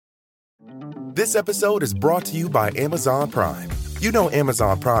This episode is brought to you by Amazon Prime. You know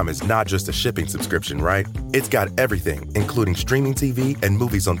Amazon Prime is not just a shipping subscription, right? It's got everything, including streaming TV and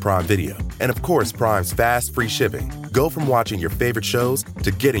movies on Prime Video. And of course, Prime's fast, free shipping. Go from watching your favorite shows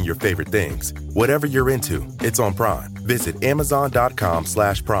to getting your favorite things. Whatever you're into, it's on Prime. Visit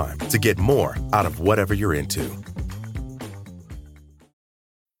Amazon.com/Prime to get more out of whatever you're into.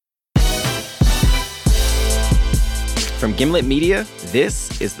 From Gimlet Media,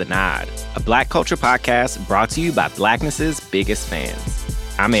 this is The Nod, a Black culture podcast brought to you by Blackness's biggest fans.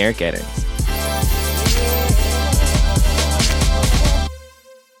 I'm Eric Eddings.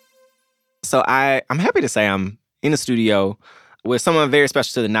 So I'm happy to say I'm in the studio with someone very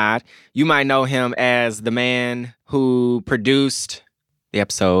special to The Nod. You might know him as the man who produced the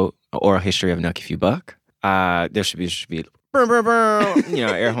episode Oral History of Nucky Few Buck. There should be burr, burr, burr,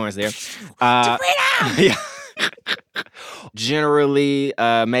 air horns there. Yeah. Generally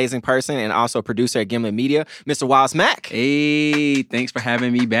amazing person and also producer at Gimlet Media, Mr. Wallace Mack. Hey, thanks for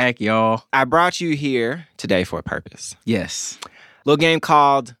having me back, y'all. I brought you here today for a purpose. Yes. Little game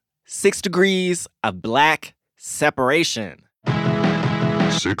called 6 Degrees of Black Separation.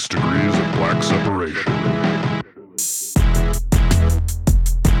 6 Degrees of Black Separation.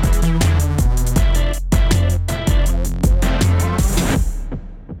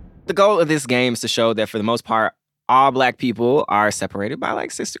 The goal of this game is to show that for the most part, all Black people are separated by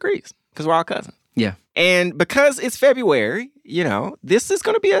like 6 degrees because we're all cousins. Yeah. And because it's February, this is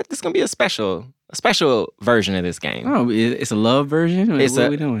going to be a special version of this game. Oh, it's a love version? What are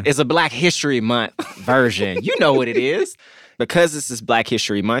we doing? It's a Black History Month version. You know what it is. Because this is Black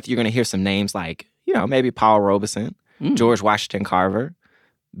History Month, you're going to hear some names like, maybe Paul Robeson, George Washington Carver,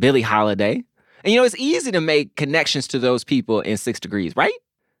 Billie Holiday. And it's easy to make connections to those people in 6 degrees, right?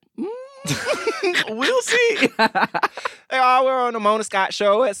 We'll see. They all were on the Mona Scott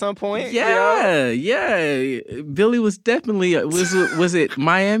show at some point. Yeah. Billy was definitely was it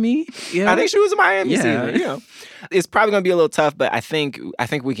Miami? Yeah, I think she was in Miami. Yeah. Season, It's probably going to be a little tough, but I think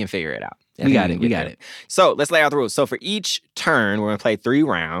we can figure it out. We got it. So let's lay out the rules. So for each turn, we're going to play 3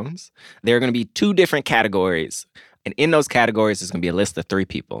 rounds. There are going to be 2 different categories. And in those categories, there's going to be a list of 3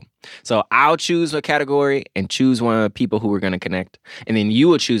 people. So I'll choose a category and choose one of the people who we're going to connect. And then you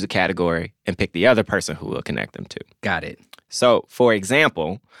will choose a category and pick the other person who will connect them to. Got it. So, for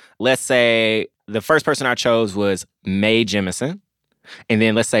example, let's say the first person I chose was Mae Jemison. And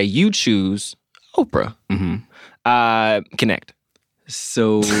then let's say you choose Oprah. Mm-hmm. Connect.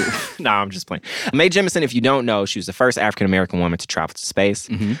 So, no, I'm just playing. Mae Jemison, if you don't know, she was the first African-American woman to travel to space.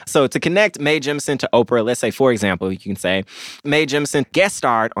 Mm-hmm. So to connect Mae Jemison to Oprah, let's say, for example, you can say, Mae Jemison guest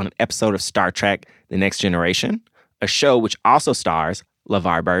starred on an episode of Star Trek The Next Generation, a show which also stars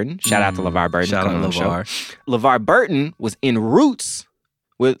LeVar Burton. Shout out to LeVar Burton. Shout out to LeVar. LeVar Burton was in Roots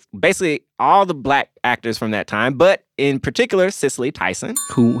with basically all the Black actors from that time, but in particular, Cicely Tyson.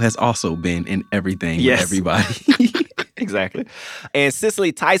 Who has also been in everything with everybody. Exactly. And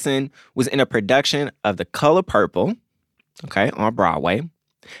Cicely Tyson was in a production of The Color Purple, on Broadway.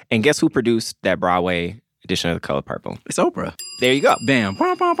 And guess who produced that Broadway edition of The Color Purple? It's Oprah. There you go. Bam.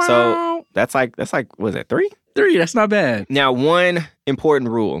 So that's like, what is it, 3? 3, that's not bad. Now, one important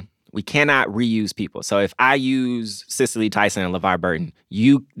rule. We cannot reuse people. So if I use Cicely Tyson and LeVar Burton,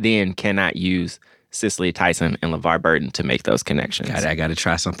 you then cannot use Cicely Tyson and LeVar Burton to make those connections. I got to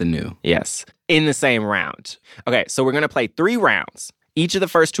try something new. Yes. In the same round. Okay, so we're going to play 3 rounds. Each of the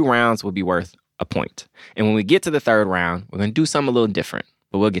first 2 rounds will be worth a point. And when we get to the 3rd round, we're going to do something a little different.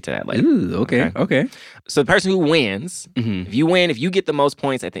 But we'll get to that later. Ooh, okay. So the person who wins, if you get the most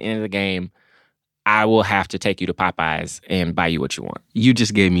points at the end of the game, I will have to take you to Popeyes and buy you what you want. You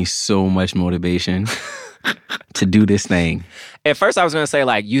just gave me so much motivation to do this thing. At first, I was going to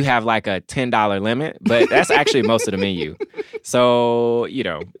say, you have a $10 limit, but that's actually most of the menu. So,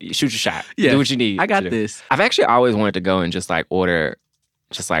 shoot your shot. Yeah, do what you need. I got this. I've actually always wanted to go and just order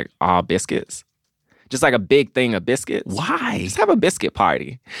all biscuits. Just a big thing of biscuits. Why? Just have a biscuit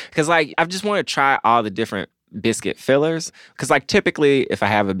party. Because I just want to try all the different biscuit fillers. Because typically if I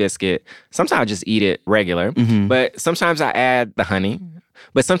have a biscuit, sometimes I just eat it regular. Mm-hmm. But sometimes I add the honey.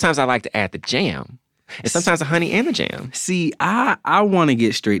 But sometimes I like to add the jam. And sometimes the honey and the jam. See, I want to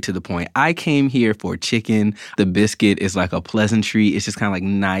get straight to the point. I came here for chicken. The biscuit is like a pleasantry. It's just kind of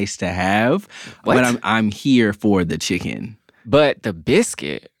nice to have. What? But I'm here for the chicken. But the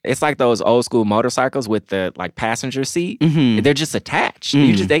biscuit, it's like those old school motorcycles with the passenger seat. Mm-hmm. They're just attached.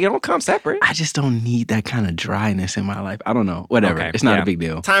 They don't come separate. I just don't need that kind of dryness in my life. I don't know. Whatever. Okay, it's not a big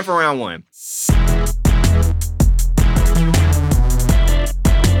deal. Time for round 1.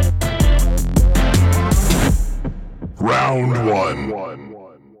 Round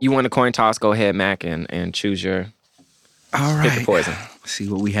 1. You want a coin toss? Go ahead, Mac, and choose your All pick right. the poison. Let's see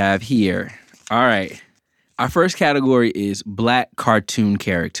what we have here. All right. Our first category is black cartoon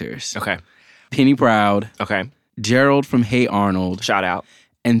characters. Okay. Penny Proud, Okay. Gerald from Hey Arnold, Shout out.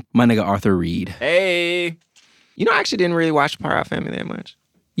 and my nigga Arthur Reed. Hey. You know, I actually didn't really watch the Proud Family that much.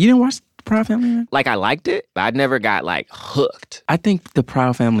 You didn't watch The Proud Family, man? Like, I liked it, but I never got, like, hooked. I think The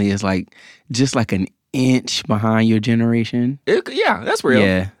Proud Family is like just like an inch behind your generation. Yeah, that's real.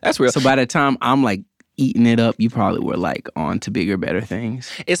 Yeah. That's real. So by the time I'm like eating it up, you probably were like on to bigger, better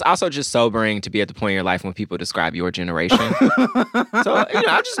things. It's also just sobering to be at the point in your life when people describe your generation. So,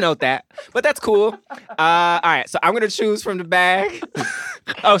 I'll just note that. But that's cool. All right, so I'm going to choose from the bag.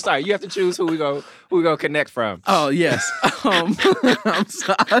 Oh, sorry, you have to choose who we go connect from. Oh, yes. I'm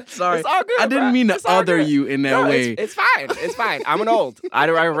sorry. It's all good, I didn't bro. mean to It's all other good. you in that No, way. It's fine. It's fine. I'm an old. I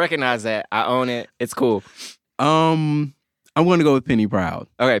recognize that. I own it. It's cool. I'm going to go with Penny Proud.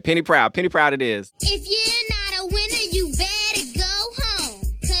 Okay, Penny Proud. Penny Proud it is. If you're not a winner, you better go home.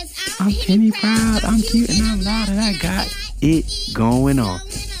 'Cause I'm Penny Proud. I'm cute and I'm loud and I got it going on.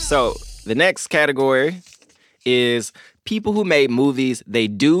 So the next category is people who made movies they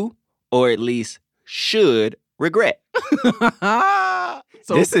do or at least should regret.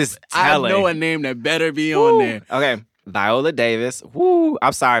 So This is telling. I know a name that better be on there. Okay, Viola Davis. Woo.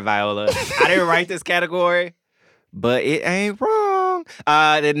 I'm sorry, Viola. I didn't write this category, but it ain't wrong.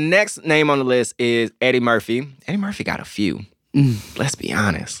 The next name on the list is Eddie Murphy. Eddie Murphy got a few. Let's be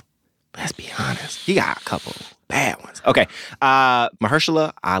honest. He got a couple bad ones. Okay,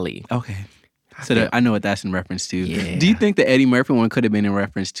 Mahershala Ali. Okay. So I know what that's in reference to. Yeah. Do you think the Eddie Murphy one could have been in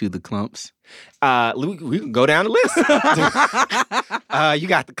reference to the Clumps? We can go down the list. You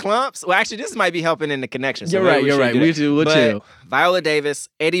got the Clumps. Well, actually, this might be helping in the connection. So You're maybe right, you're right. shouldn't do We'll that. chill. But Viola Davis,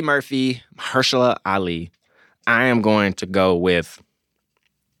 Eddie Murphy, Mahershala Ali. I am going to go with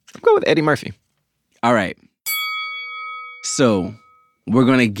Eddie Murphy. All right. So we're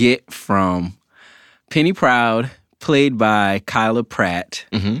going to get from Penny Proud, played by Kyla Pratt,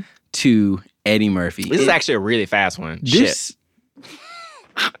 to Eddie Murphy. This is actually a really fast one. this.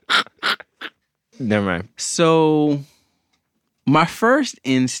 Shit. Never mind. So my first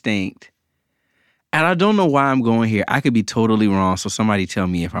instinct, and I don't know why I'm going here. I could be totally wrong, so somebody tell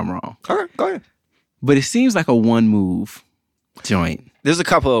me if I'm wrong. All right, go ahead. But it seems like a one move joint. There's a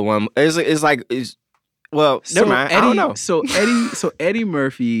couple of one. Well, never mind. I don't know. So Eddie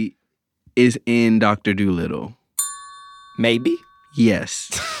Murphy is in Dr. Dolittle. Maybe. Yes,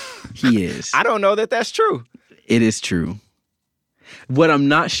 he is. I don't know that that's true. It is true. What I'm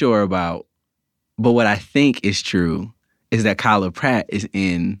not sure about, but what I think is true, is that Kyla Pratt is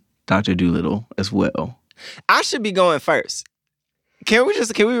in Dr. Dolittle as well. I should be going first. Can we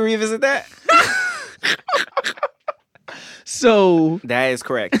revisit that? So That is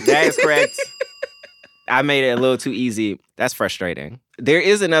correct. I made it a little too easy. That's frustrating. There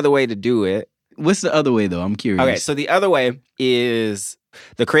is another way to do it. what's the other way though? I'm curious. Okay, so the other way is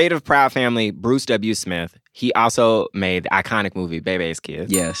the creative Proud Family, Bruce W. Smith. He also made the iconic movie Bebe's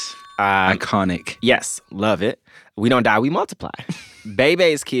Kids. Yes. Um, Iconic. Yes, love it. We don't die, we multiply.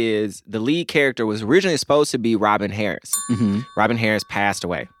 Bebe's Kids, the lead character was originally supposed to be Robin Harris. Mm-hmm. Robin Harris passed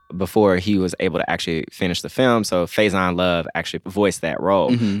away before he was able to actually finish the film, so Faison Love actually voiced that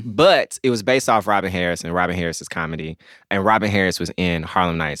role. Mm-hmm. But it was based off Robin Harris and Robin Harris's comedy, and Robin Harris was in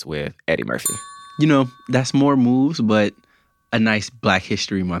Harlem Nights with Eddie Murphy. You know, that's more moves, but a nice Black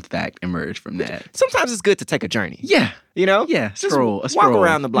History Month fact emerged from that. Sometimes it's good to take a journey. Yeah. You know? Yeah. Just Stroll. A walk stroll.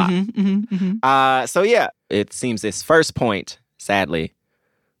 around the block. Mm-hmm, mm-hmm, mm-hmm. So yeah, it seems this first point, sadly,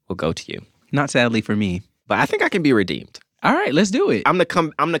 will go to you. Not sadly for me. But I think I can be redeemed. All right, let's do it. I'm the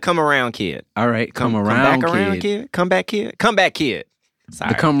come around kid. All right, come back around, around, kid. Come back, kid. Come back, kid.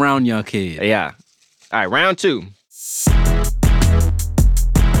 Sorry. The come round young kid. Yeah. All right, round 2.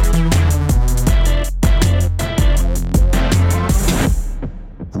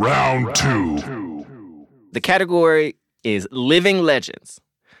 Round 2. The category is living legends.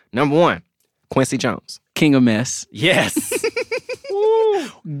 Number 1, Quincy Jones. King of Mess. Yes.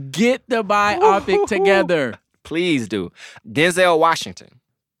 Get the biopic together. Please do. Denzel Washington.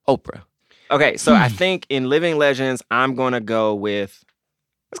 Oprah. Okay, so I think in living legends, I'm going to go with,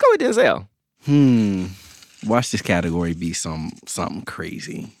 let's go with Denzel. Watch this category be something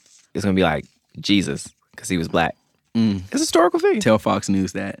crazy. It's going to be like Jesus, because he was black. It's a historical figure. Tell Fox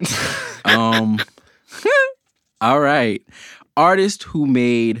News that. All right. Artists who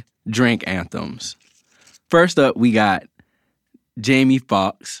made drink anthems. First up, we got Jamie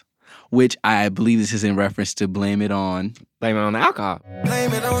Foxx, which I believe this is in reference to Blame It On. Blame it on the alcohol.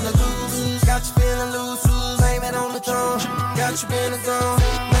 Blame it on the booze, got you feeling loose, blame it on the drunk, got you feeling gone.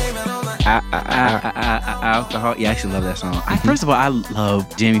 Alcohol. Yeah, I actually love that song. First of all, I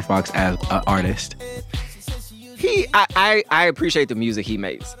love Jamie Foxx as an artist. I appreciate the music he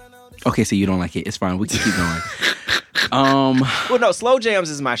makes. Okay, so you don't like it. It's fine. We can keep going. Well, no, slow jams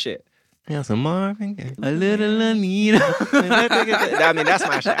is my shit. Yeah, some Marvin Gaye. A little Anita. I mean, that's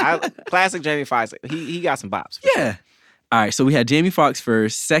my shit. Classic Jamie Foxx. He got some bops. Yeah. All right, so we had Jamie Foxx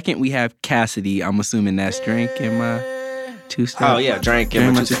first. Second, we have Cassidy. I'm assuming that's Drink in My Two-Step. Oh, yeah, Drink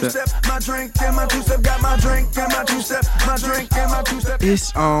in My Two-Step. My drink and my two-step, got my drink and my two-step, my drink and my two-step.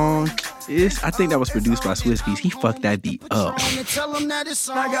 This I think that was produced by Swiss Beats. He fucked that beat up. I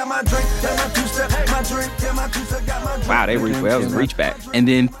got my drink and my two-step, my drink and my two-step, got my drink. Wow, they reach back. And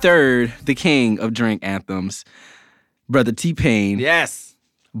then third, the king of drink anthems, Brother T-Pain. Yes.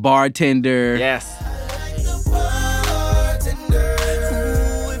 Bartender. Yes.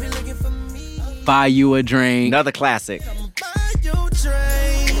 Buy You a Drink. Another classic.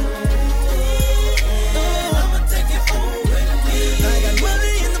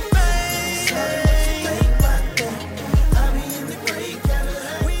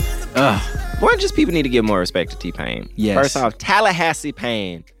 Well, just people need to give more respect to T-Pain. Yes. First off, Tallahassee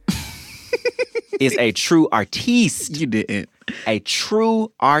Pain is a true artiste. You didn't. A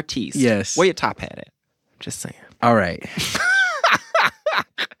true artiste. Yes. Where your top hat at? Just saying. All right.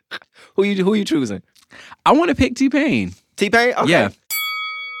 Who you choosing? I want to pick T-Pain. T-Pain? Okay. Yeah.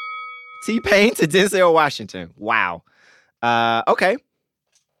 T-Pain to Denzel Washington. Wow. Okay.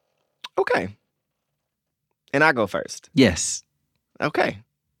 And I go first. Yes. Okay.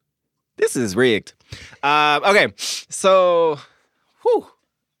 This is rigged. Okay. So, whew. All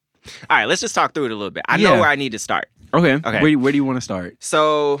right, let's just talk through it a little bit. I know where I need to start. Okay. Okay. Where do you want to start?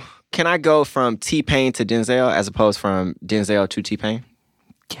 So, can I go from T-Pain to Denzel as opposed from Denzel to T-Pain?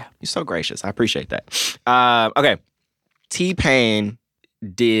 Yeah. You're so gracious. I appreciate that. Okay. T-Pain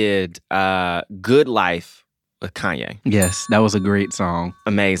did Good Life with Kanye. Yes, that was a great song.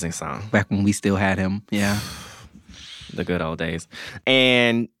 Amazing song. Back when we still had him. Yeah. The good old days.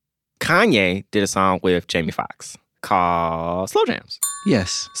 And Kanye did a song with Jamie Foxx called Slow Jams.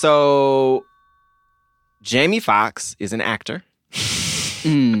 Yes. So Jamie Foxx is an actor.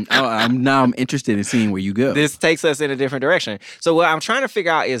 Now I'm interested in seeing where you go. This takes us in a different direction. So what I'm trying to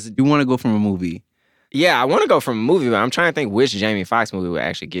figure out is, You want to go from a movie? yeah, I want to go from a movie, but I'm trying to think which Jamie Foxx movie would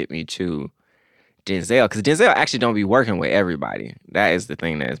actually get me to Denzel, because Denzel actually don't be working with everybody. That is the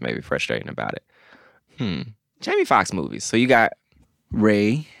thing that is maybe frustrating about it. Jamie Foxx movies. So you got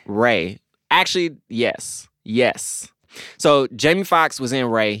Ray. Actually, yes. So Jamie Foxx was in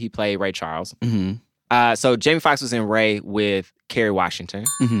Ray. He played Ray Charles. Mm-hmm. So Jamie Foxx was in Ray with Kerry Washington.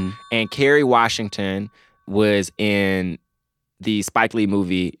 Mm-hmm. And Kerry Washington was in the Spike Lee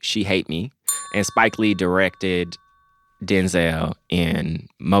movie She Hate Me. And Spike Lee directed Denzel in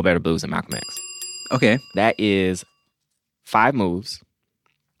Mo Better Blues and Malcolm X. Okay. That is 5 moves.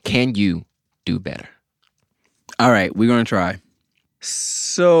 Can you do better? All right, we're going to try.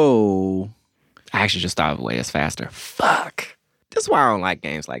 So, I actually just thought of a way that's faster. Fuck. This is why I don't like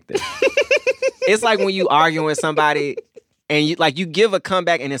games like this. It's like when you arguing with somebody and you give a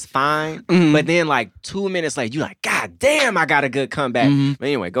comeback and it's fine, but then 2 minutes later, you like, God damn, I got a good comeback. But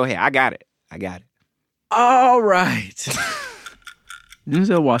anyway, go ahead. I got it. All right.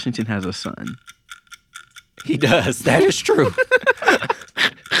 Denzel Washington has a son. He does. That is true.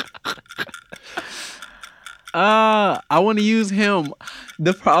 I want to use him.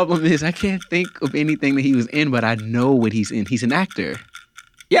 The problem is I can't think of anything that he was in, but I know what he's in. He's an actor.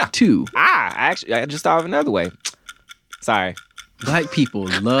 Yeah. 2. I just thought of another way. Sorry. Black people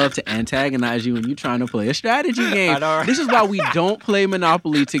love to antagonize you when you're trying to play a strategy game. I know, right? This is why we don't play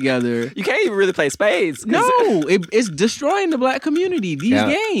Monopoly together. You can't even really play spades. No, it's destroying the black community, these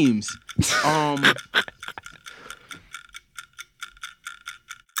games.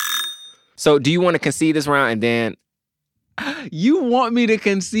 So do you want to concede this round and then... You want me to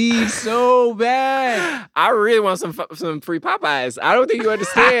concede so bad. I really want some free Popeyes. I don't think you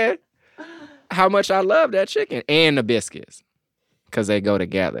understand how much I love that chicken and the biscuits because they go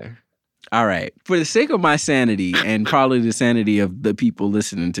together. All right. For the sake of my sanity and probably the sanity of the people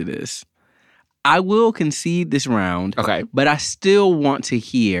listening to this, I will concede this round. Okay. But I still want to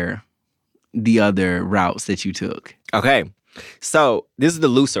hear the other routes that you took. Okay. So this is the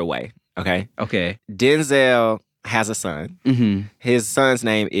looser way. Okay. Okay. Denzel has a son. Mm-hmm. His son's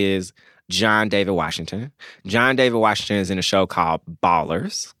name is John David Washington. John David Washington is in a show called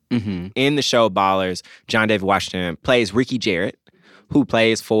Ballers. Mm-hmm. In the show Ballers, John David Washington plays Ricky Jarrett, who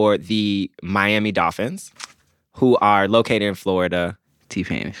plays for the Miami Dolphins, who are located in Florida.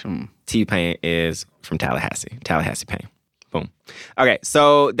 T-Pain is from Tallahassee Payne. Boom. Okay,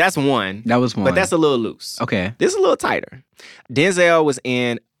 so that's one. That was one. But that's a little loose. Okay. This is a little tighter. Denzel was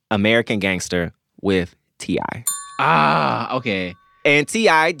in American Gangster with T.I. Ah, okay. And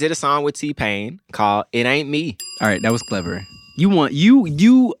T.I. did a song with T-Pain called It Ain't Me. All right, that was clever. You won.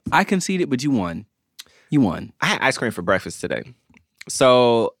 You. I conceded, but you won. You won. I had ice cream for breakfast today.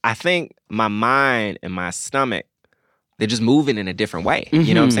 So I think my mind and my stomach, they're just moving in a different way.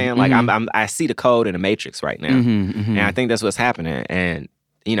 You know what I'm saying? Like I see the code in the Matrix right now. And I think that's what's happening. And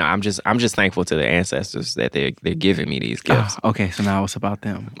you know, I'm just thankful to the ancestors that they're giving me these gifts. Okay, so now it's about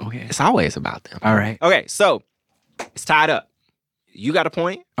them. Okay. It's always about them. All right. Okay, so it's tied up. You got a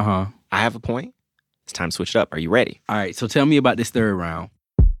point. Uh-huh. I have a point. It's time to switch it up. Are you ready? All right, so tell me about this third round.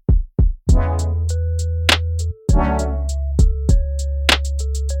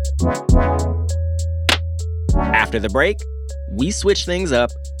 After the break, we switch things up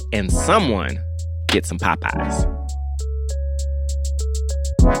and someone gets some Popeyes.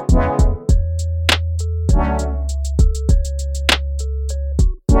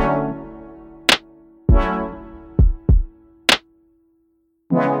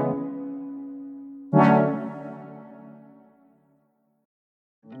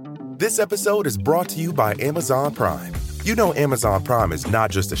 This episode is brought to you by Amazon Prime. You know Amazon Prime is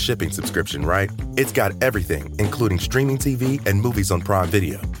not just a shipping subscription, right? It's got everything, including streaming TV and movies on Prime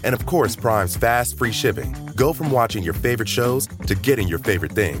Video. And of course, Prime's fast, free shipping. Go from watching your favorite shows to getting your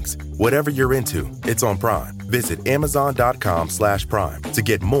favorite things. Whatever you're into, it's on Prime. Visit Amazon.com/Prime to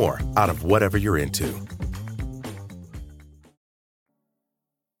get more out of whatever you're into.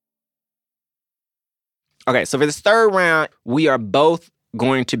 Okay, so for this third round, we are both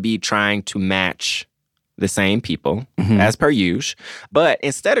going to be trying to match the same people as per usual. But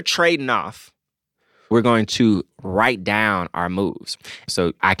instead of trading off, we're going to write down our moves.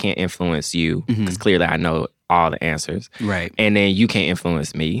 So I can't influence you because clearly I know all the answers. Right. And then you can't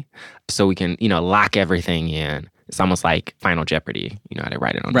influence me. So we can, lock everything in. It's almost like Final Jeopardy. You know how they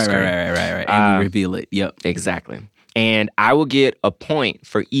write it on the screen. Right. And we reveal it. Yep. Exactly. And I will get a point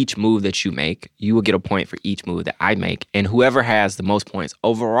for each move that you make. You will get a point for each move that I make. And whoever has the most points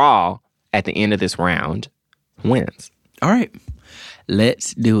overall at the end of this round wins. All right.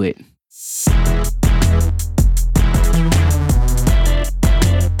 Let's do it.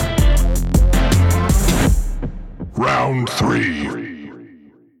 Round 3.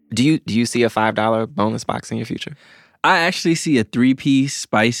 Do you see a $5 bonus box in your future? I actually see a 3-piece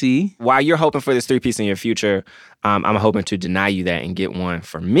spicy. While you're hoping for this 3-piece in your future, I'm hoping to deny you that and get one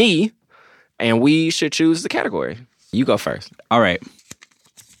for me. And we should choose the category. You go first. All right.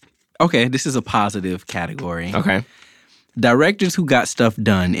 Okay, this is a positive category. Okay. Directors who got stuff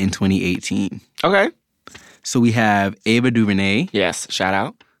done in 2018. Okay. So we have Ava DuVernay, Yes. Shout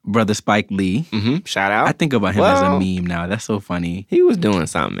out. brother Spike Lee. Shout out. I think about him as a meme now. That's so funny. He was doing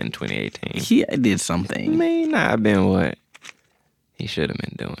something in 2018. He did something. May not have been what he should have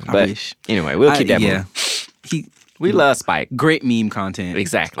been doing. I But wish. anyway, we'll keep that Yeah. moving. We love Spike. Great meme content.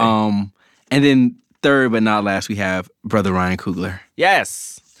 Exactly. And then third but not last, we have brother Ryan Coogler.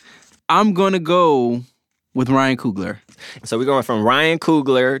 Yes. I'm going to go with Ryan Coogler. So we're going from Ryan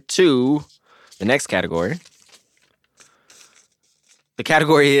Coogler to the next category. The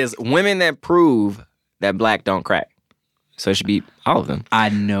category is women that prove that black don't crack. So it should be all of them. I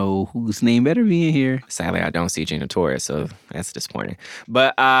know whose name better be in here. Sadly, I don't see Gina Torres, so that's disappointing.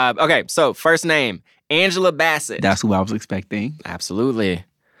 But, okay, so first name, Angela Bassett. That's who I was expecting. Absolutely.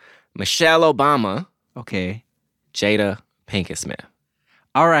 Michelle Obama, Okay. Jada Pinkett Smith.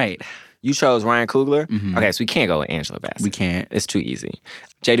 All right. You chose Ryan Coogler? Okay, so we can't go with Angela Bassett. We can't. It's too easy.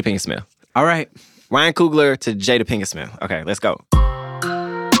 Jada Pinkett Smith. All right. Ryan Coogler to Jada Pinkett Smith. Okay, let's go.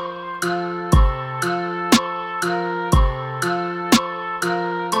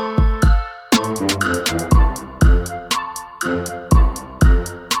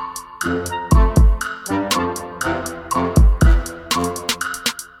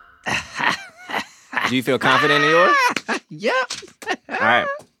 Do you feel confident in yours? Yep. All right.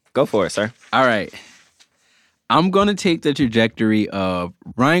 Go for it, sir. All right. I'm going to take the trajectory of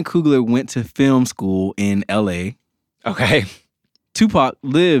Ryan Coogler went to film school in L.A. Okay. Tupac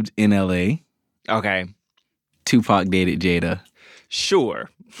lived in L.A. Okay. Tupac dated Jada. Sure.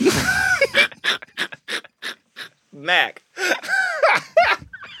 Mac.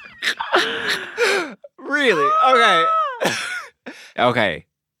 Really? Okay.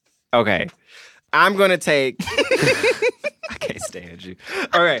 Okay. I'm going to take... I can't stand you.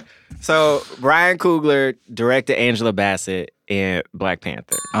 All right. So, Ryan Coogler directed Angela Bassett in Black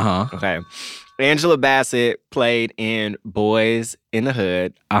Panther. Uh-huh. Okay. Angela Bassett played in Boys in the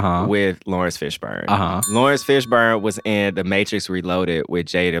Hood with Lawrence Fishburne. Lawrence Fishburne was in The Matrix Reloaded with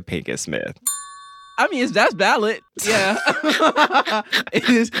Jada Pinkett Smith. I mean, that's valid. Yeah.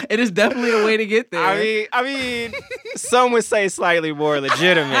 It is definitely a way to get there. I mean, some would say slightly more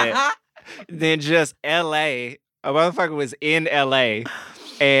legitimate than just L.A. A motherfucker was in L.A.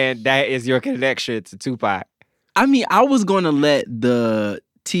 and that is your connection to Tupac. I mean, I was going to let the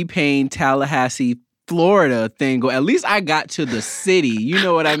T-Pain, Tallahassee, Florida thing go. At least I got to the city. You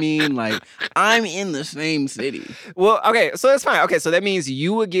know what I mean? Like, I'm in the same city. Well, okay, so that's fine. Okay, so that means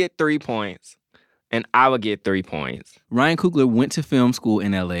you would get 3 points and I would get 3 points. Ryan Coogler went to film school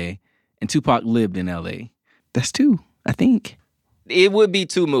in L.A. and Tupac lived in L.A. That's 2, I think. It would be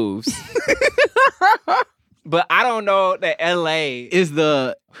 2 moves. But I don't know that L.A. is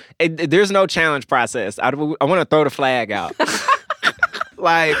there's no challenge process. I want to throw the flag out.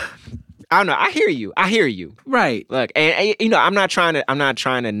 Like, I don't know. I hear you. Right. Look, and you know, I'm not trying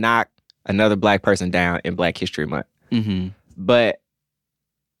to knock another black person down in Black History Month. Mm-hmm. But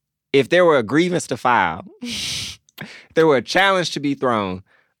if there were a grievance to file, if there were a challenge to be thrown,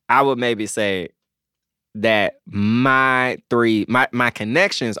 I would maybe say that my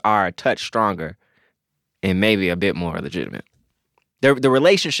connections are a touch stronger and maybe a bit more legitimate. The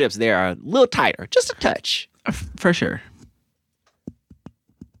relationships there are a little tighter, just a touch. For sure.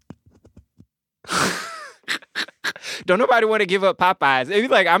 Don't nobody want to give up Popeyes. It's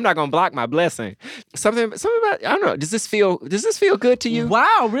like, I'm not gonna block my blessing. Something about, I don't know. Does this feel good to you?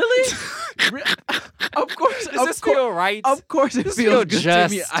 Wow, really? Of course. Does this feel right? Of course it Does feels feel good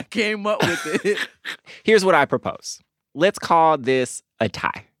just? to me. I came up with it. Here's what I propose. Let's call this a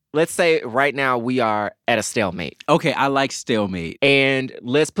tie. Let's say right now we are at a stalemate. Okay, I like stalemate. And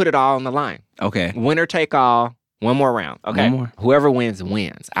let's put it all on the line. Okay. Winner take all. One more round. Okay. One more. Whoever wins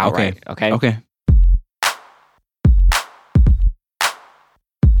outright. Okay. Okay.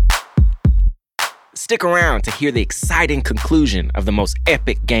 Stick around to hear the exciting conclusion of the most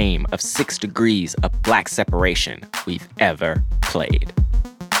epic game of 6 degrees of black separation we've ever played.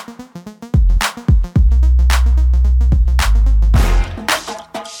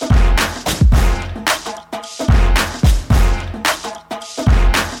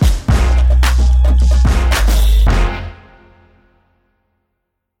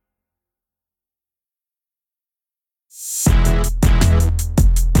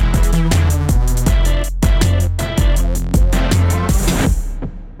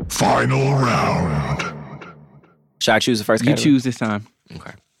 Final round. Should I choose the first category? You choose this time.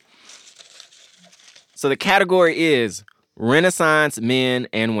 Okay. So the category is Renaissance men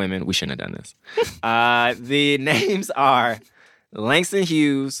and women. We shouldn't have done this. The names are Langston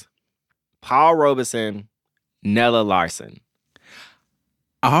Hughes, Paul Robeson, Nella Larson.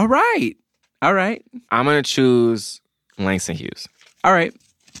 All right. I'm going to choose Langston Hughes. All right.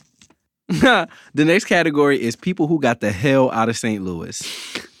 The next category is people who got the hell out of St. Louis.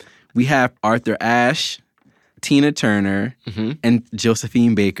 We have Arthur Ashe, Tina Turner, and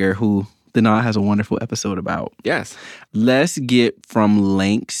Josephine Baker, who The Nod has a wonderful episode about. Yes. Let's get from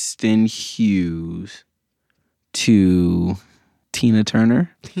Langston Hughes to Tina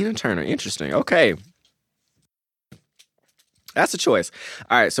Turner. Tina Turner. Interesting. Okay. That's a choice.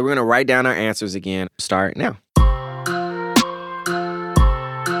 All right, so we're going to write down our answers again. Start now.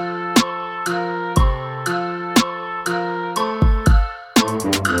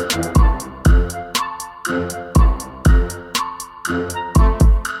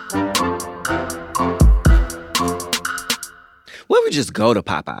 What if we just go to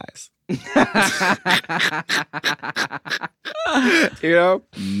Popeyes? You know?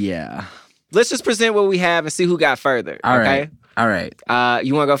 Yeah. Let's just present what we have and see who got further. All okay? right.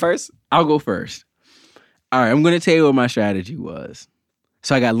 You want to go first? I'll go first. All right, I'm going to tell you what my strategy was.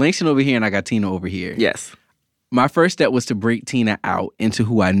 So I got Langston over here and I got Tina over here. Yes. My first step was to break Tina out into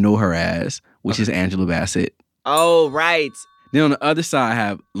who I know her as, which is Angela Bassett. Oh, right. Then on the other side, I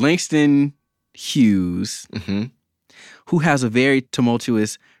have Langston Hughes, who has a very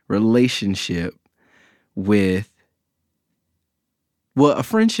tumultuous relationship with, well, a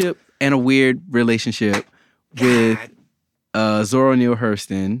friendship and a weird relationship with Zora Neale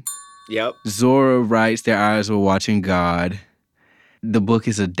Hurston. Yep. Zora writes Their Eyes Were Watching God. The book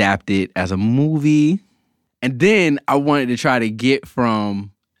is adapted as a movie. And then I wanted to try to get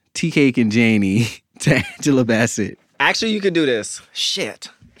from Tea Cake and Janie to Angela Bassett. Actually, you could do this. Shit.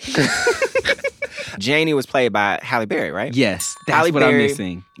 Janie was played by Halle Berry, right? Yes, that's Halle what Berry, I'm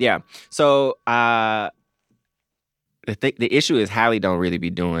missing. Yeah. So the issue is Halle don't really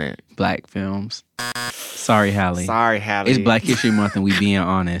be doing Black films. Sorry, Halle. Sorry, Halle. It's Black History Month and we being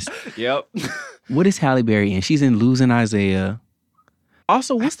honest. Yep. What is Halle Berry in? She's in Losing Isaiah.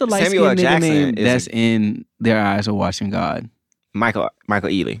 Also, what's the light Samuel skinned nigga Jackson name is that's in Their Eyes Are Watching God? Michael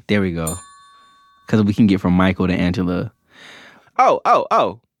Ealy. There we go. Because we can get from Michael to Angela.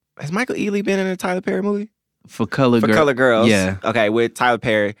 Oh. Has Michael Ealy been in a Tyler Perry movie? For Color Girls. Yeah. Okay, with Tyler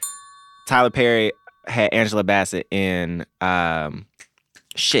Perry. Tyler Perry had Angela Bassett in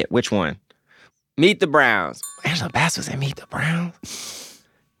which one? Meet the Browns. Angela Bassett was in Meet the Browns.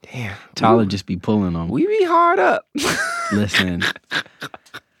 Damn. Tyler just be pulling them. We be hard up. Listen.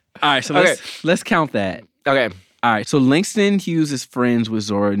 All right, so let's count that. Okay. All right, so Langston Hughes is friends with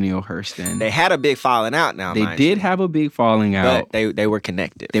Zora Neale Hurston. They had a big falling out now. They did have a big falling out. But they were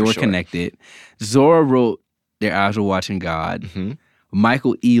connected. They were connected. Zora wrote Their Eyes Were Watching God. Mm-hmm.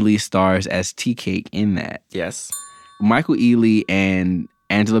 Michael Ealy stars as Tea Cake in that. Yes. Michael Ealy and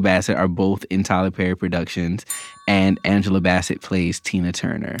Angela Bassett are both in Tyler Perry Productions, and Angela Bassett plays Tina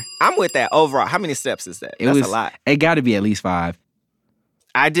Turner. I'm with that overall. How many steps is that? That's a lot. It got to be at least 5.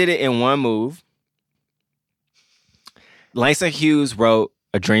 I did it in one move. Langston Hughes wrote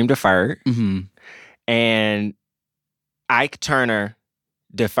A Dream Deferred, and Ike Turner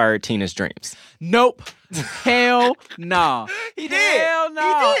deferred Tina's dreams. Nope. Hell no. He did. Hell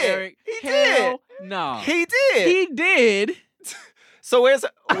no, He did. Eric. He Hell did. no. He did. He did. So where's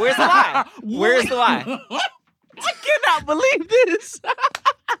the lie? Where's the lie? I cannot believe this.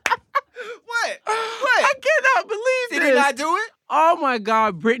 What? I cannot believe this. Did he not do it? Oh my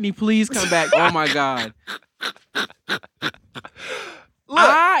God, Brittany, please come back. Oh my God.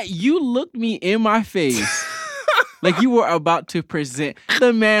 Look. You looked me in my face like you were about to present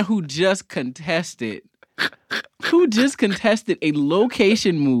the man who just contested a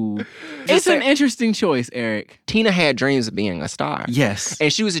location move. It's an interesting choice, Eric. Tina had dreams of being a star. Yes.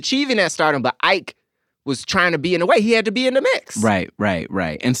 And she was achieving that stardom, but Ike was trying to be in the way. He had to be in the mix. Right.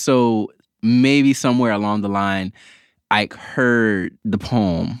 And so maybe somewhere along the line, Ike heard the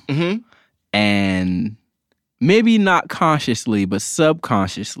poem and maybe not consciously, but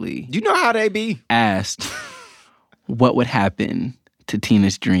subconsciously. You know how they be. Asked what would happen to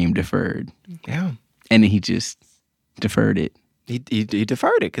Tina's dream deferred. Yeah. And then he just deferred it. He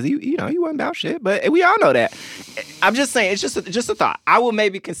deferred it because he wasn't about shit. But we all know that. I'm just saying, it's just a thought. I will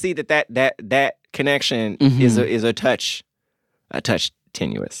maybe concede that connection is a touch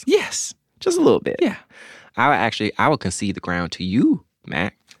tenuous. Yes, just a little bit. Yeah. I will concede the ground to you,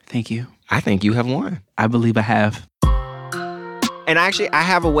 Mac. Thank you. I think you have won. I believe I have. And actually, I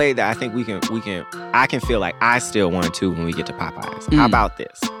have a way that I think I can feel like I still won too when we get to Popeyes. How about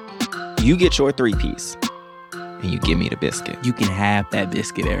this? You get your 3-piece and you give me the biscuit. You can have that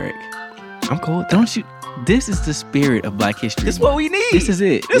biscuit, Eric. I'm cool with that. Don't you? This is the spirit of Black History. This is what we need. This is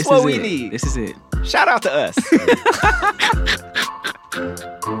it. This is what we need. This is it. Shout out to us.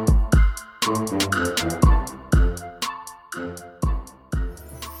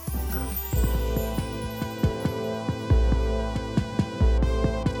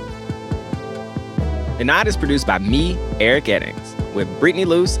 The Nod is produced by me, Eric Eddings, with Brittany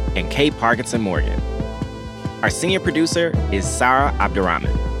Luce and Kate Parkinson Morgan. Our senior producer is Sarah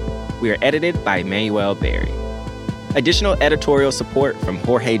Abdurrahman. We are edited by Emmanuel Berry. Additional editorial support from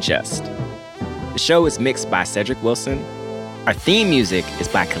Jorge Just. The show is mixed by Cedric Wilson. Our theme music is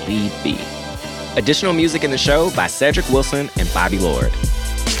by Khalid B. Additional music in the show by Cedric Wilson and Bobby Lord.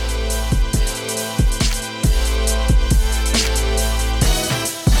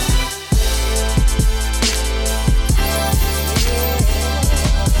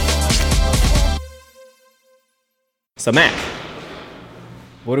 So, Matt,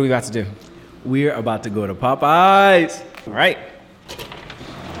 what are we about to do? We're about to go to Popeyes. All right.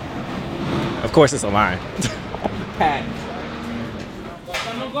 Of course, it's a line. Pat.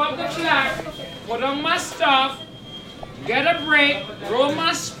 I'm gonna go up the flat, put on my stuff, get a break, roll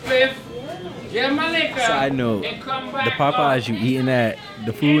my spliff, get my liquor, Side note, and come the back Popeyes you eating at,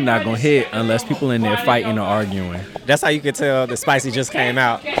 the food not gonna hit unless people in there fighting or arguing. That's how you can tell the spicy just came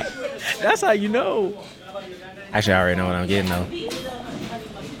out. That's how you know. Actually, I already know what I'm getting, though.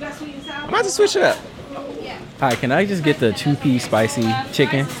 I'm about to switch it up. Hi, can I just get the 2-piece spicy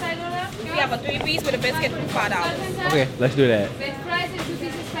chicken? We have a 3-piece with a biscuit for $5. Okay, let's do that.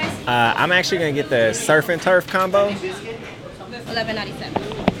 I'm actually going to get the surf and turf combo.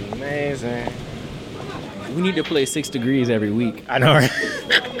 $11.97. Amazing. We need to play 6 Degrees every week. I know, right?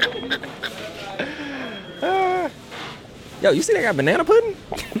 Yo, you see they got banana pudding?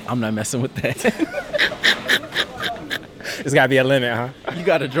 I'm not messing with that. There's got to be a limit, huh? You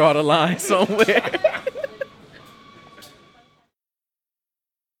got to draw the line somewhere.